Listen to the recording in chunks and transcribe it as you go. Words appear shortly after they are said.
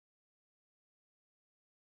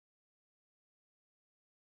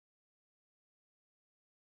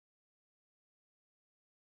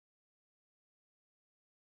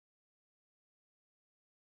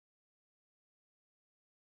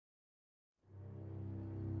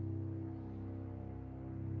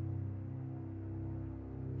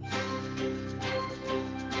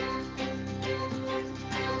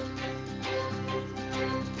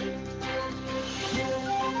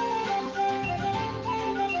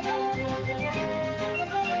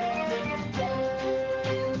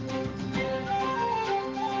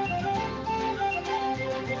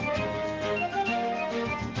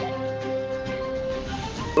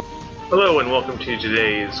Hello and welcome to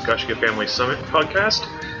today's Gaiscioch Family Summit podcast.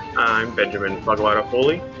 I'm Benjamin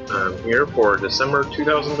Foley. I'm here for December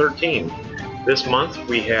 2013. This month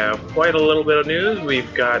we have quite a little bit of news.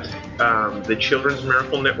 We've got the Children's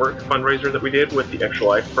Miracle Network fundraiser that we did with the Extra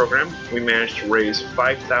Life program. We managed to raise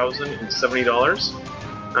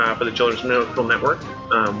 $5,070 for the Children's Miracle Network.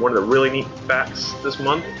 One of the really neat facts this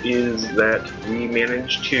month is that we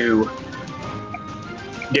managed to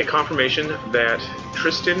get confirmation that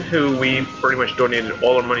Tristan, who we pretty much donated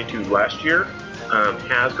all our money to last year,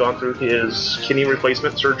 has gone through his kidney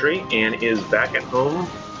replacement surgery and is back at home.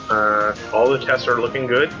 All the tests are looking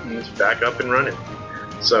good. He's back up and running.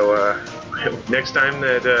 So next time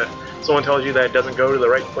that someone tells you that it doesn't go to the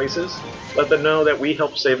right places, let them know that we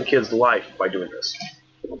help save a kid's life by doing this.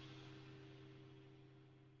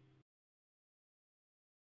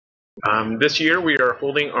 This year we are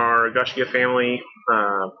holding our Gaiscioch family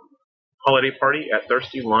holiday party at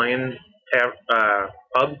Thirsty Lion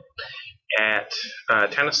Pub at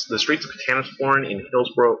the streets of Tannisbourne in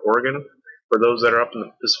Hillsboro, Oregon. For those that are up in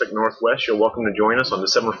the Pacific Northwest, you're welcome to join us on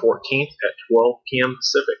December 14th at 12 p.m.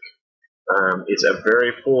 Pacific. It's a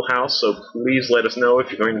very full house, so please let us know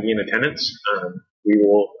if you're going to be in attendance. We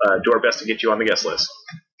will do our best to get you on the guest list.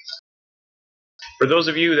 For those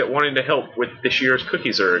of you that wanted to help with this year's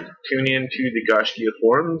Cookie Zerg, tune in to the Gaiscioch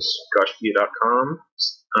forums, gaiscioch.com,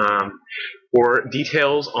 for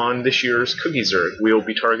details on this year's Cookie Zerg. We will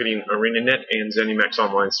be targeting ArenaNet and ZeniMax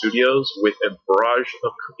Online Studios with a barrage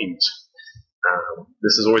of cookies.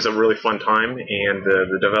 This is always a really fun time, and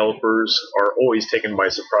the developers are always taken by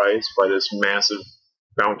surprise by this massive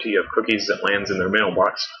bounty of cookies that lands in their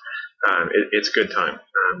mailbox. It's a good time.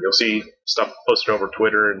 You'll see stuff posted over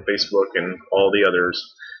Twitter and Facebook and all the others,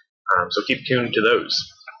 so keep tuned to those.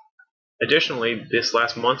 Additionally, this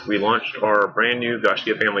last month we launched our brand new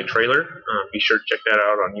Gaiscioch Family trailer. Be sure to check that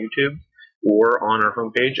out on YouTube or on our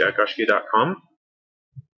homepage at gaiscioch.com.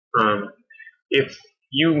 If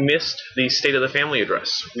you missed the State of the Family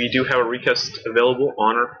address, we do have a recast available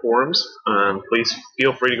on our forums. Please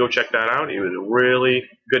feel free to go check that out. It was a really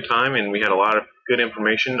good time, and we had a lot of good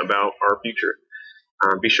information about our future.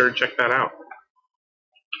 Be sure to check that out.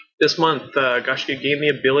 This month, Gaiscioch gave me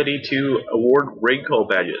the ability to award raid call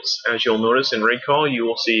badges. As you'll notice in raid call, you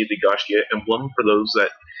will see the Gaiscioch emblem for those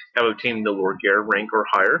that have obtained the Lord Gare rank or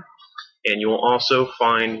higher. And you will also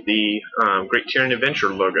find the Great Tyrian Adventure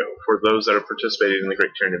logo for those that have participated in the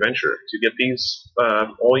Great Tyrian Adventure. To get these,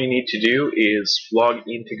 all you need to do is log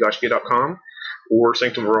into gaiscioch.com or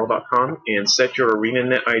sanctumworld.com and set your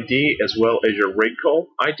ArenaNet ID as well as your raid call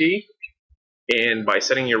ID. And by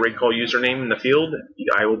setting your raid call username in the field,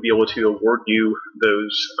 I will be able to award you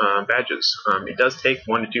those badges. It does take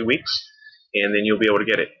 1 to 2 weeks, and then you'll be able to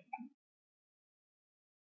get it.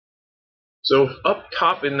 So up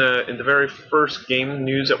top in the very first game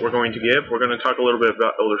news that we're going to give, we're going to talk a little bit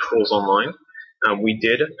about Elder Scrolls Online. We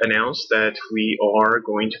did announce that we are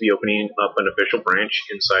going to be opening up an official branch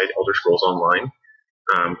inside Elder Scrolls Online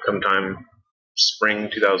sometime spring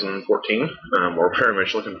 2014. We're very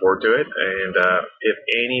much looking forward to it, and if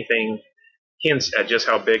anything hints at just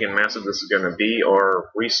how big and massive this is going to be, our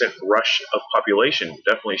recent rush of population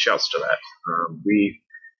definitely shouts to that. We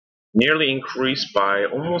nearly increased by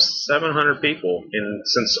almost 700 people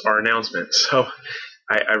since our announcement, so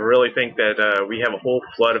I really think that we have a whole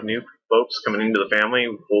flood of new folks coming into the family,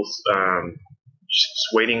 both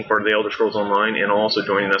just waiting for the Elder Scrolls Online and also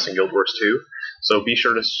joining us in Guild Wars 2. So be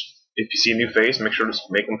sure to, if you see a new face, make sure to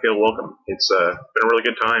make them feel welcome. It's been a really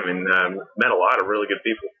good time, and met a lot of really good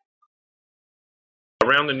people.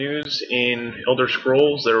 Around the news in Elder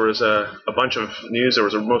Scrolls, there was a bunch of news. There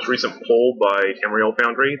was a most recent poll by Tamriel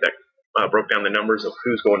Foundry that broke down the numbers of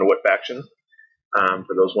who's going to what faction.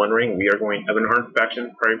 For those wondering, we are going Ebonheart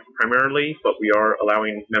faction primarily, but we are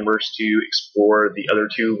allowing members to explore the other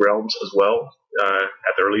two realms as well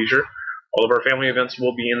at their leisure. All of our family events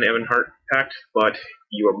will be in the Ebonheart Pact, but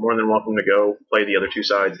you are more than welcome to go play the other two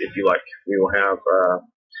sides if you like. We will have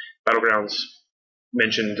battlegrounds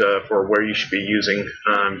mentioned for where you should be using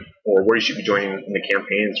or where you should be joining in the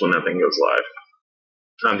campaigns when that thing goes live.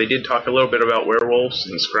 They did talk a little bit about werewolves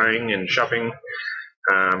and scrying and shopping.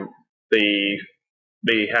 They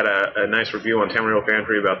had a nice review on Tamriel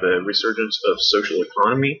Foundry about the resurgence of social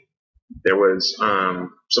economy. There was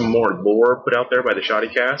some more lore put out there by the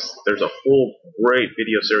Shoddycast. There's a whole great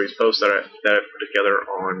video series post that I put together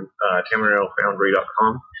on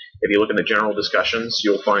tamrielfoundry.com. If you look in the general discussions,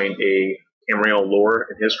 you'll find a Tamriel lore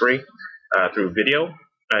and history through video.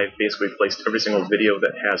 I basically placed every single video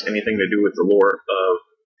that has anything to do with the lore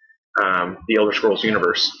the Elder Scrolls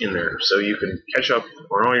universe in there, so you can catch up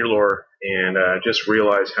on all your lore and just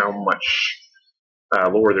realize how much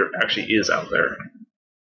lore there actually is out there.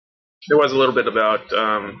 There was a little bit about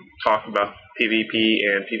talk about PvP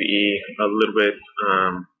and PvE, a little bit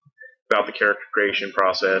about the character creation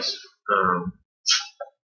process.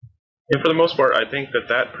 And for the most part, I think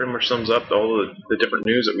that pretty much sums up all the different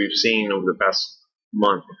news that we've seen over the past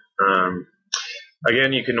month.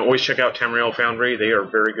 Again, you can always check out Tamriel Foundry. They are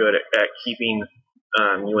very good at keeping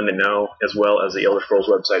you in the know, as well as the Elder Scrolls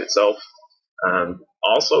website itself.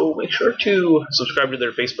 Also, make sure to subscribe to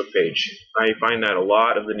their Facebook page. I find that a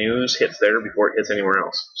lot of the news hits there before it hits anywhere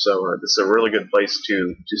else. So this is a really good place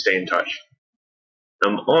to stay in touch.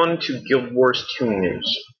 On to Guild Wars 2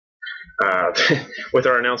 news. With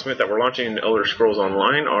our announcement that we're launching Elder Scrolls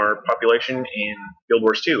Online, our population in Guild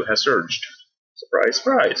Wars 2 has surged. Surprise,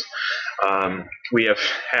 surprise. We have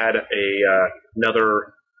had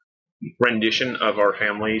another rendition of our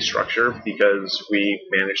family structure because we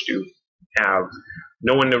managed to have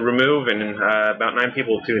no one to remove and about 9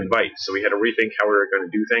 people to invite. So we had to rethink how we were going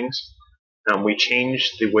to do things. We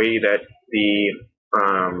changed the way that the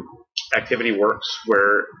activity works,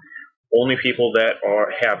 where only people that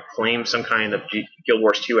have claimed some kind of Guild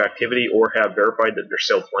Wars 2 activity or have verified that they're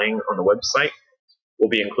still playing on the website will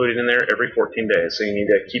be included in there every 14 days. So you need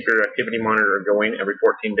to keep your activity monitor going every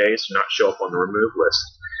 14 days to not show up on the remove list.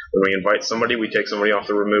 When we invite somebody, we take somebody off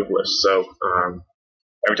the remove list. So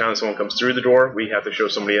every time someone comes through the door, we have to show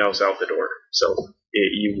somebody else out the door. So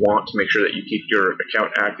you want to make sure that you keep your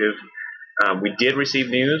account active. We did receive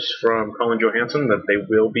news from Colin Johansson that they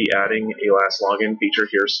will be adding a last login feature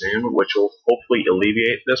here soon, which will hopefully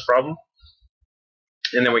alleviate this problem.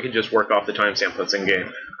 And then we can just work off the timestamp that's in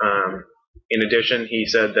game. In addition, he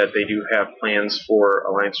said that they do have plans for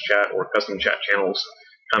Alliance Chat or custom chat channels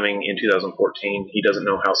coming in 2014. He doesn't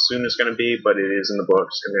know how soon it's going to be, but it is in the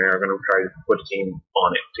books, and they are going to try to put a team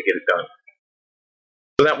on it to get it done.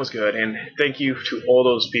 So that was good, and thank you to all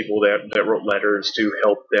those people that wrote letters to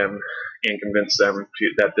help them and convince them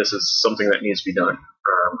that this is something that needs to be done.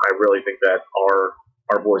 I really think that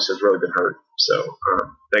our voice has really been heard. So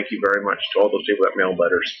thank you very much to all those people that mailed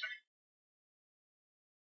letters.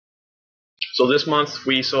 So this month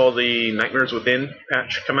we saw the Nightmares Within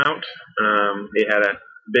patch come out. It had a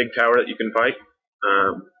big tower that you can fight.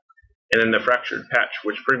 And then the Fractured patch,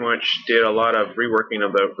 which pretty much did a lot of reworking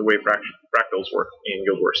of the way fractals work in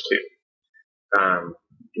Guild Wars 2.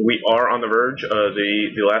 We are on the verge of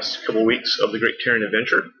the last couple weeks of the Great Tyrian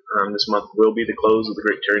Adventure. This month will be the close of the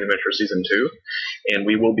Great Tyrian Adventure Season 2, and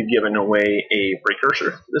we will be giving away a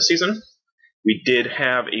precursor this season. We did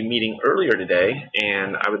have a meeting earlier today,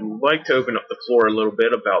 and I would like to open up the floor a little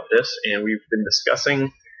bit about this, and we've been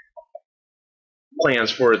discussing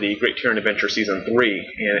plans for the Great Tyrian Adventure Season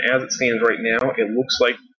 3, and as it stands right now, it looks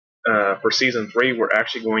like for Season 3 we're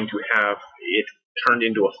actually going to have it turned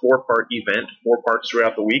into a 4-part event, 4 parts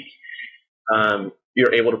throughout the week.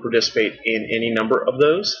 You're able to participate in any number of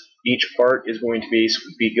those. Each part is going to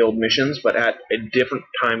be guild missions, but at a different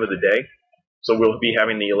time of the day. So we'll be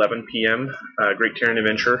having the 11 p.m. Great Tyrian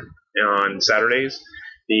Adventure on Saturdays,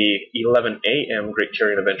 the 11 a.m. Great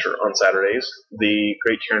Tyrian Adventure on Saturdays, the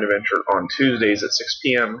Great Tyrian Adventure on Tuesdays at 6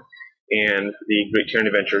 p.m., and the Great Tyrian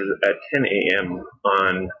Adventure at 10 a.m.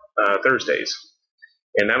 on Thursdays.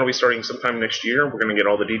 And that'll be starting sometime next year. We're going to get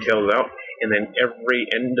all the details out, and then every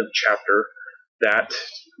end of chapter, that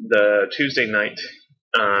the Tuesday night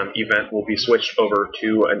event will be switched over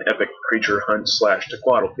to an epic creature hunt /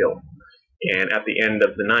 Tequatl kill. And at the end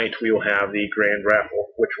of the night, we will have the grand raffle,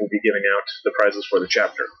 which will be giving out the prizes for the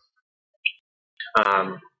chapter.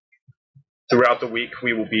 Throughout the week,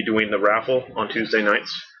 we will be doing the raffle on Tuesday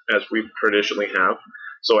nights, as we traditionally have.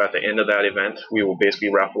 So at the end of that event, we will basically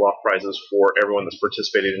raffle off prizes for everyone that's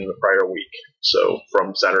participated in the prior week. So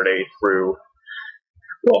from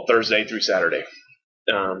Thursday through Saturday.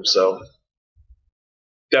 So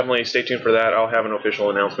definitely stay tuned for that. I'll have an official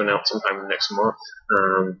announcement out sometime next month.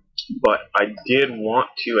 But I did want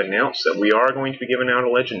to announce that we are going to be giving out a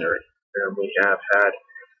legendary. We have had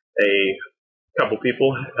a couple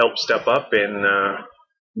people help step up, and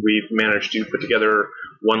we've managed to put together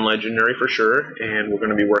one legendary for sure, and we're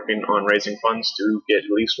going to be working on raising funds to get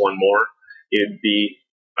at least one more. It'd be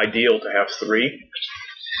ideal to have 3.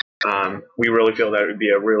 We really feel that it would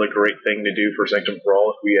be a really great thing to do for Sanctum for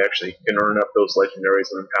All if we actually can earn up those legendaries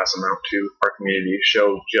and then pass them out to our community to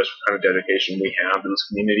show just what kind of dedication we have to this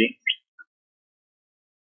community.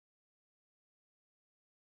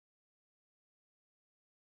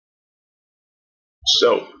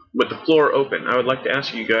 So, with the floor open, I would like to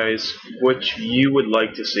ask you guys what you would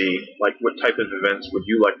like to see, like what type of events would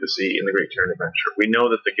you like to see in the Great Terran Adventure? We know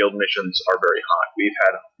that the guild missions are very hot. We've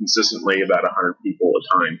had consistently about 100 people a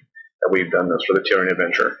time that we've done this for the Terran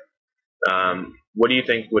Adventure. What do you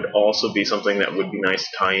think would also be something that would be nice to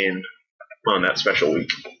tie in on that special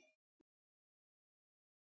week?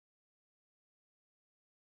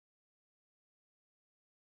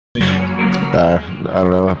 I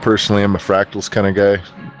don't know. Personally, I'm a fractals kind of guy.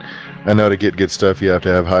 I know to get good stuff, you have to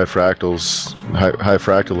have high fractals, high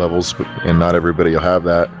fractal levels, and not everybody will have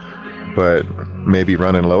that. But maybe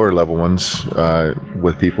running lower level ones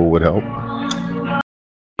with people would help.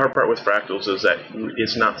 Hard part with fractals is that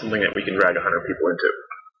it's not something that we can drag 100 people into.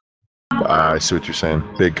 I see what you're saying.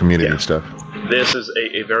 Big community stuff. This is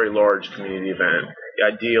a very large community event.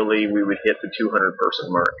 Ideally, we would hit the 200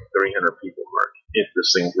 person mark, 300 people mark, if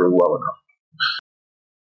this thing grew well enough.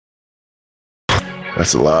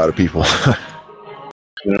 That's a lot of people.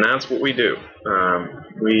 And that's what we do.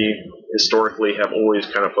 We historically have always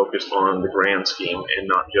kind of focused on the grand scheme and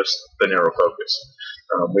not just the narrow focus.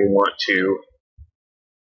 We want to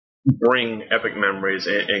bring epic memories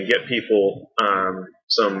and get people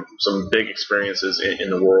some big experiences in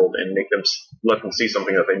the world and let them see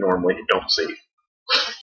something that they normally don't see.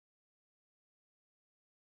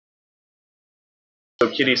 So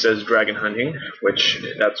Kitty says dragon hunting, which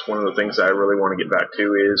that's one of the things that I really want to get back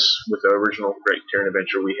to. Is with the original Great Terran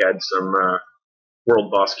Adventure, we had some world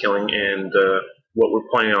boss killing, and what we're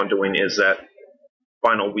planning on doing is that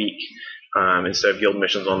final week, instead of guild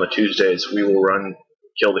missions on the Tuesdays, we will run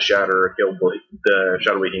Kill the Shatter, Kill the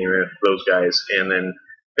Shadow Behemoth, those guys, and then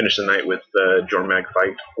finish the night with the Jormag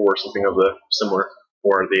fight or something of the similar,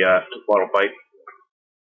 or the Teflotl fight.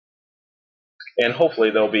 And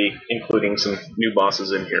hopefully they'll be including some new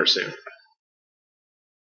bosses in here soon.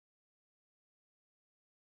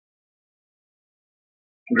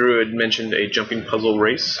 Drew had mentioned a jumping puzzle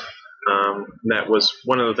race. That was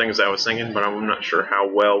one of the things I was thinking, but I'm not sure how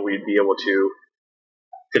well we'd be able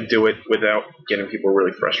to do it without getting people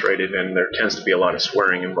really frustrated, and there tends to be a lot of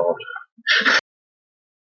swearing involved.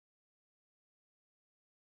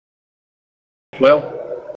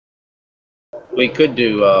 Well, we could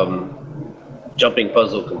do jumping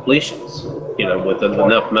puzzle completions. You know, with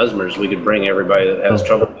enough mesmers, we could bring everybody that has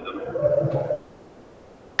trouble with them.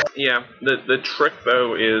 Yeah, the trick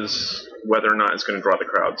though is whether or not it's going to draw the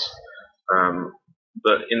crowds.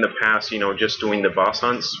 In the past, just doing the boss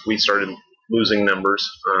hunts, we started losing numbers.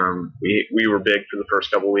 We were big for the first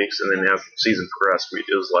couple of weeks, and then as the season progressed, it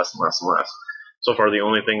was less and less and less. So far, the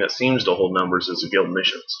only thing that seems to hold numbers is the guild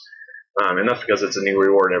missions, and that's because it's a new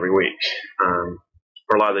reward every week.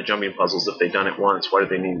 For a lot of the jumping puzzles, if they've done it once, why do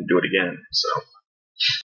they need to do it again? So.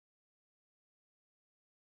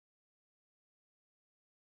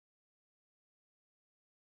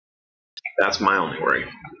 That's my only worry.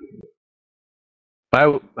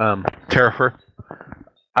 Terrafer,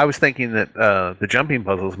 I was thinking that the jumping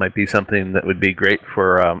puzzles might be something that would be great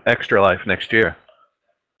for Extra Life next year.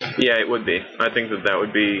 Yeah, it would be. I think that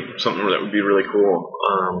would be something that would be really cool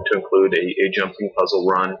to include a jumping puzzle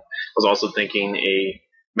run. I was also thinking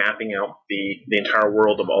mapping out the entire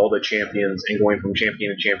world of all the champions and going from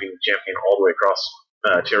champion to champion to champion all the way across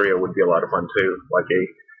Terria would be a lot of fun too. Like a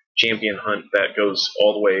champion hunt that goes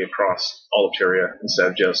all the way across all of Terria instead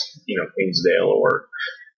of just, Queensdale or,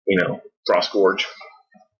 Frost Gorge.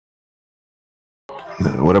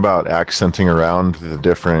 What about accenting around the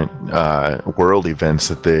different world events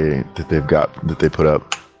that they put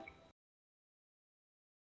up?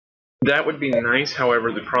 That would be nice.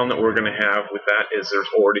 However, the problem that we're going to have with that is there's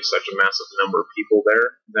already such a massive number of people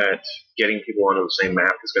there that getting people onto the same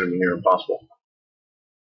map is going to be near impossible.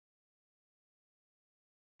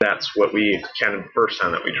 That's what we kind of the first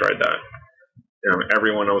time that we tried that.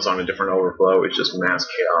 Everyone was on a different overflow. It's just mass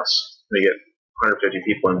chaos. They get 150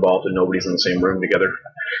 people involved and nobody's in the same room together.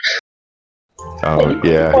 Oh,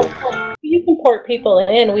 yeah. You can port people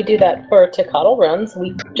in. We do that for Tecatl runs.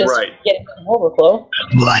 We just get an overflow.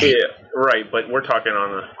 Yeah, right, but we're talking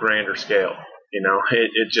on a grander scale.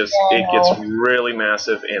 It gets really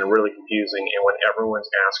massive and really confusing, and when everyone's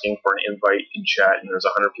asking for an invite in chat and there's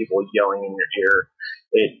 100 people yelling in your ear,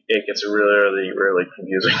 it gets really, really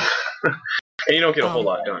confusing. And you don't get a whole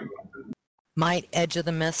lot done. Might Edge of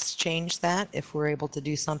the Mists change that if we're able to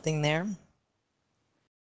do something there?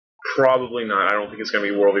 Probably not. I don't think it's going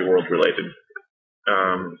to be World v. World related.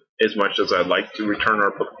 As much as I'd like to return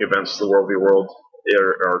our public events to the World v. World,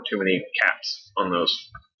 there are too many caps on those.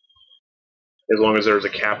 As long as there's a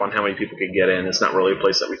cap on how many people can get in, it's not really a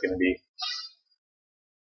place that we can be.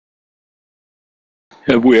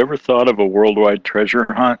 Have we ever thought of a worldwide treasure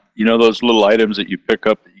hunt? You know those little items that you pick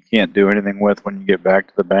up that you can't do anything with when you get back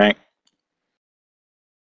to the bank?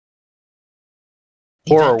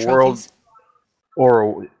 Or Event a world, trophies.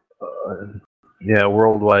 or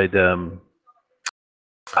worldwide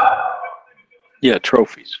Yeah,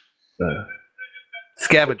 trophies.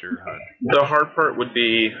 scavenger hunt. The hard part would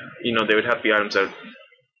be, they would have to be items that,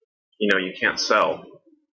 you can't sell.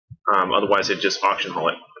 Otherwise, they'd just auction haul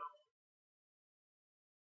it.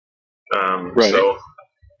 Right. So,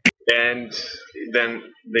 and then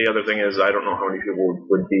the other thing is, I don't know how many people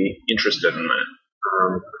would be interested in that.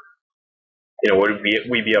 Would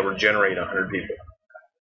we be able to generate 100 people?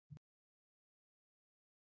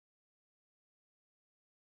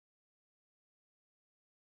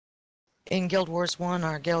 In Guild Wars 1,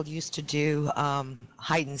 our guild used to do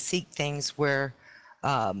hide and seek things where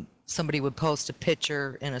somebody would post a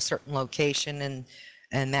picture in a certain location,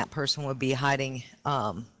 and that person would be hiding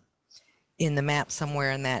in the map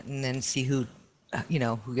somewhere in that, and then see who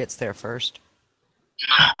gets there first.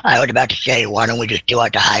 I was about to say, why don't we just do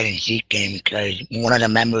out the hide and seek game? Because one of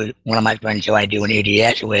my friends who I do an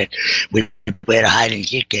EDS with, we played a hide and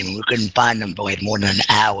seek game and we couldn't find them for like more than an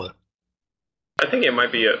hour. I think it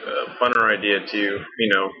might be a funner idea to,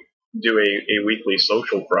 do a weekly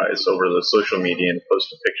social prize over the social media and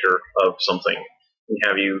post a picture of something. And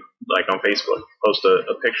have you, like on Facebook, post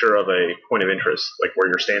a picture of a point of interest, like where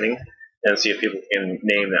you're standing, and see if people can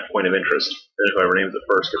name that point of interest. And whoever names it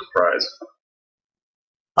first gets a prize.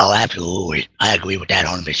 Oh, absolutely. I agree with that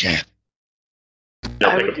 100%.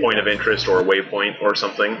 Pick a point of interest or a waypoint or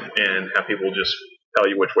something, and have people just tell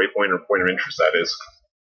you which waypoint or point of interest that is.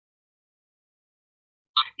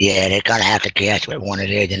 Yeah, they kind of have to guess what one it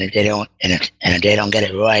is, and if they don't, if they don't get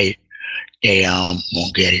it right, they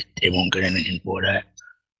won't get it. They won't get anything for that.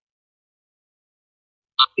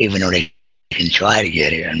 Even though they can try to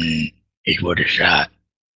get it, I mean, it's worth a shot.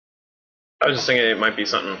 I was just thinking it might be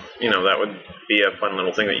something, that would be a fun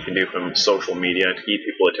little thing that you can do from social media to keep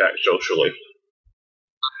people attached socially.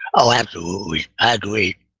 Oh, absolutely. I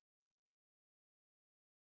agree.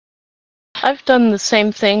 I've done the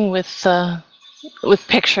same thing with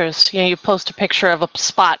pictures. You post a picture of a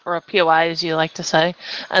spot or a POI, as you like to say,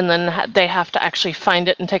 and then they have to actually find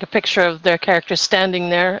it and take a picture of their character standing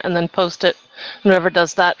there and then post it. Whoever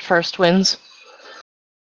does that first wins.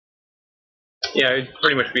 Yeah, it'd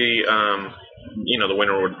pretty much be, the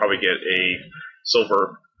winner would probably get a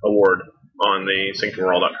silver award on the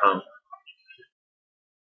SyncToWorld.com.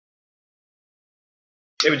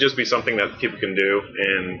 It would just be something that people can do,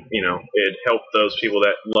 and, it'd help those people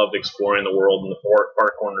that loved exploring the world in the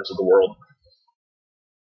far corners of the world.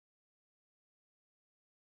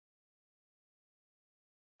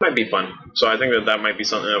 Might be fun. So I think that might be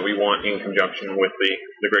something that we want in conjunction with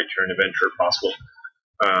the Great Turn Adventure, if possible.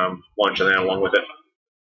 Launching that along with it.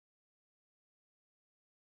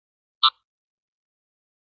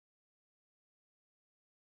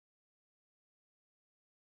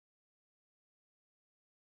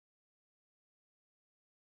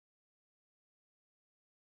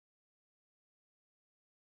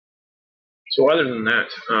 So other than that,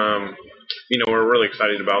 we're really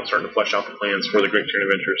excited about starting to flesh out the plans for the Great Train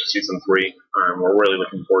Adventures Season 3. We're really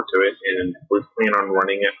looking forward to it, and we plan on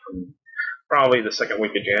running it from probably the second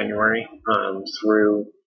week of January through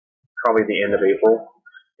probably the end of April,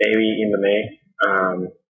 maybe into May.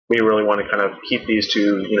 We really want to kind of keep these to,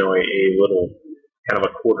 a little kind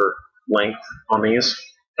of a quarter length on these.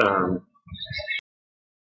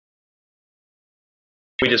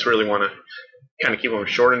 We just really want to kind of keep them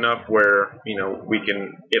short enough where, we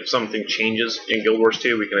can, if something changes in Guild Wars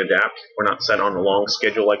 2, we can adapt. We're not set on a long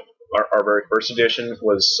schedule like our very first edition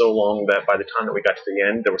was so long that by the time that we got to the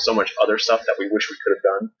end, there was so much other stuff that we wish we could have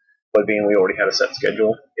done. But being we already had a set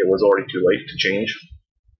schedule, it was already too late to change.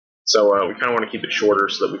 So we kind of want to keep it shorter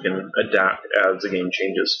so that we can adapt as the game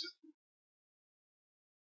changes.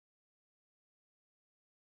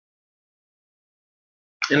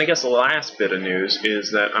 And I guess the last bit of news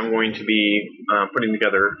is that I'm going to be putting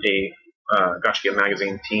together a Gaiscioch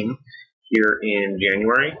magazine team here in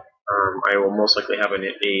January. I will most likely have an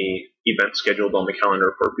event scheduled on the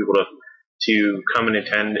calendar for people to come and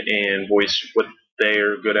attend and voice what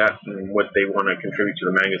they're good at and what they want to contribute to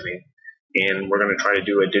the magazine. And we're going to try to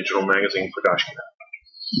do a digital magazine for Gaiscioch.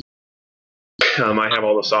 I have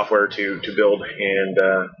all the software to build and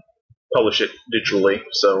publish it digitally,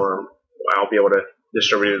 so I'll be able to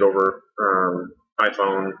distribute it over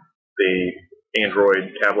iPhone, the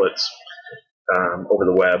Android tablets, over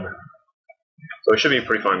the web. So it should be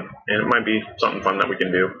pretty fun, and it might be something fun that we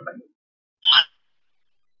can do.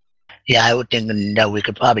 Yeah, I would think that we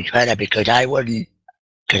could probably try that because I wasn't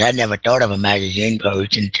Because I never thought of a magazine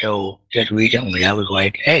post until just recently. I was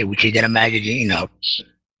like, hey, we should get a magazine out.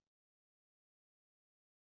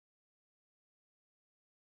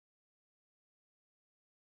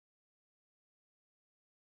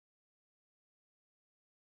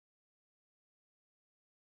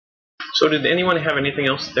 So did anyone have anything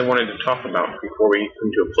else they wanted to talk about before we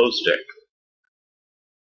come to a close today?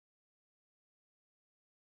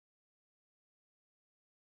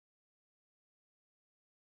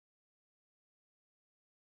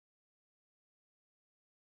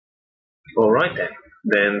 All right then.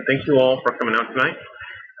 Then thank you all for coming out tonight.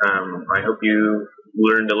 I hope you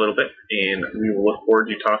learned a little bit, and we will look forward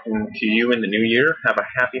to talking to you in the new year. Have a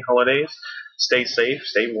happy holidays. Stay safe,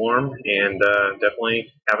 stay warm, and definitely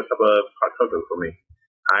have a cup of hot cocoa for me.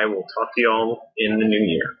 I will talk to you all in the new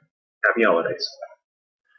year. Happy holidays.